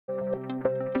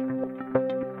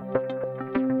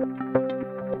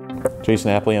Jason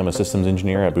Apley, I'm a systems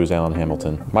engineer at Booz Allen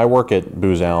Hamilton. My work at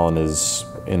Booz Allen is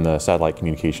in the satellite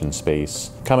communications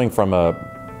space. Coming from a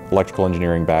electrical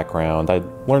engineering background, I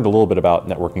learned a little bit about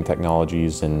networking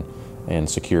technologies and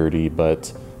security,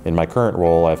 but in my current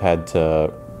role I've had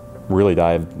to really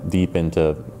dive deep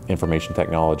into information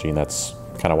technology, and that's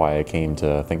kind of why I came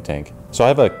to thinKtank. So I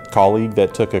have a colleague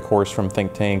that took a course from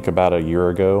thinKtank about a year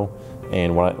ago,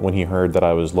 and when he heard that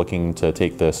I was looking to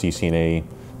take the CCNA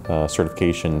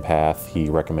certification path, he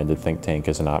recommended thinKtank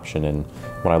as an option. And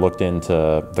when I looked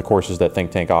into the courses that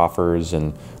thinKtank offers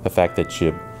and the fact that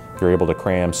you're able to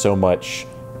cram so much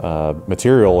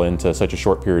material into such a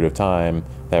short period of time,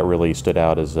 that really stood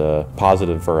out as a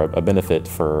positive or a benefit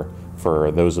for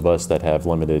those of us that have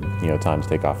limited time to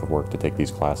take off of work to take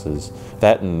these classes.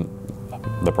 That and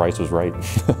the price was right.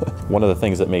 One of the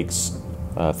things that makes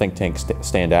thinKtank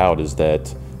stand out is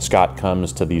that Scott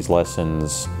comes to these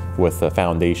lessons with a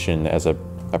foundation as a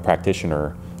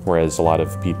practitioner, whereas a lot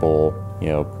of people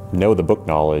know the book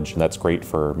knowledge, and that's great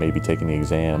for maybe taking the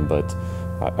exam, but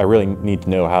I really need to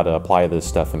know how to apply this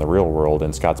stuff in the real world,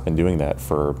 and Scott's been doing that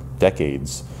for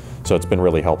decades. So it's been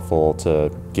really helpful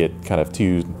to get kind of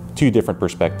two different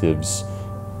perspectives,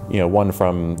 one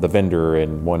from the vendor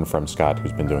and one from Scott,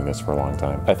 who's been doing this for a long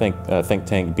time. I think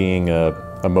thinKtank being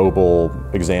a mobile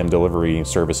exam delivery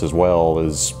service as well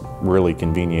is really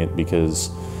convenient, because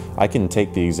I can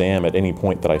take the exam at any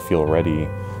point that I feel ready.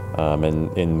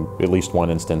 And in at least one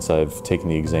instance, I've taken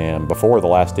the exam before the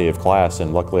last day of class,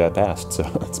 and luckily I passed, so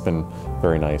it's been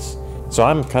very nice. So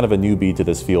I'm kind of a newbie to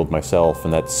this field myself,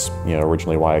 and that's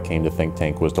originally why I came to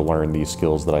thinKtank, was to learn these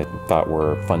skills that I thought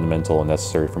were fundamental and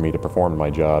necessary for me to perform my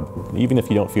job. Even if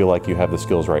you don't feel like you have the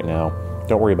skills right now,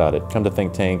 don't worry about it. Come to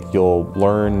thinKtank, you'll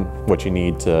learn what you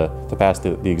need to pass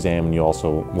the exam, and you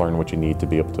also learn what you need to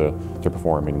be able to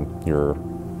perform in your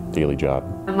daily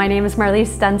job. My name is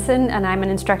Marlise Dunson, and I'm an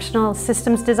instructional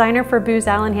systems designer for Booz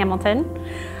Allen Hamilton.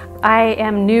 I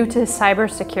am new to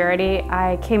cybersecurity.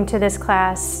 I came to this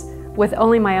class with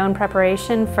only my own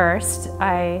preparation first.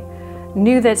 I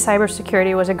knew that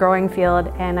cybersecurity was a growing field,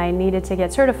 and I needed to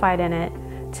get certified in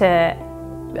it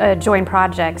to join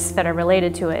projects that are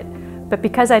related to it. But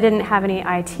because I didn't have any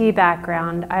IT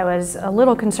background, I was a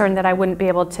little concerned that I wouldn't be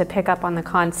able to pick up on the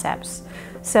concepts.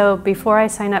 So before I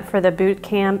signed up for the boot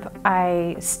camp,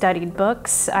 I studied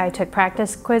books, I took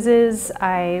practice quizzes,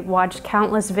 I watched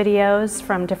countless videos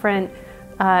from different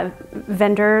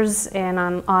vendors and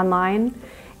online.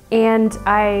 And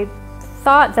I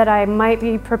thought that I might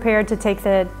be prepared to take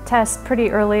the test pretty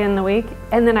early in the week,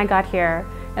 and then I got here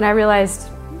and I realized,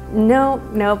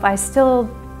 nope, I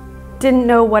still didn't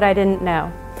know what I didn't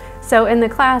know. So in the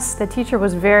class, the teacher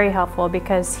was very helpful,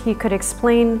 because he could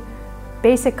explain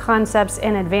basic concepts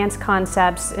and advanced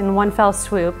concepts in one fell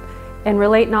swoop and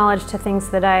relate knowledge to things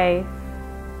that I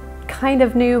kind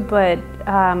of knew, but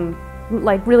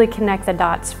like really connect the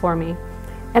dots for me.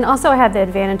 And also I had the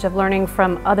advantage of learning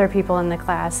from other people in the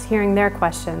class, hearing their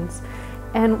questions.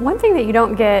 And one thing that you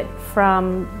don't get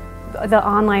from the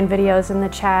online videos in the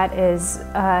chat is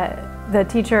the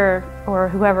teacher, or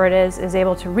whoever it is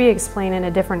able to re-explain in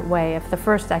a different way if the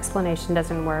first explanation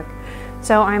doesn't work.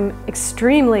 So I'm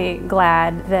extremely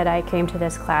glad that I came to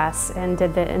this class and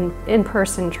did the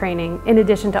in-person training in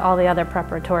addition to all the other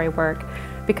preparatory work,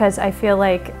 because I feel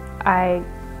like I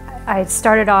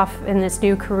started off in this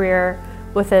new career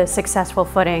with a successful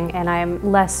footing, and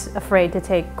I'm less afraid to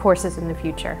take courses in the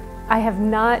future. I have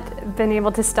not been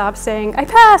able to stop saying, I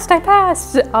passed,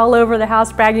 all over the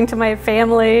house, bragging to my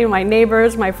family, my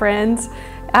neighbors, my friends.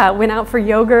 Went out for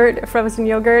yogurt, frozen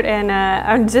yogurt, and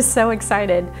I'm just so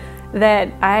excited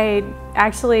that I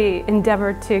actually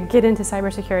endeavored to get into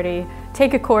cybersecurity,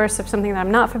 take a course of something that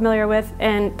I'm not familiar with,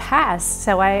 and pass,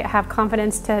 so I have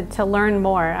confidence to learn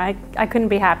more. I couldn't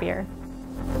be happier.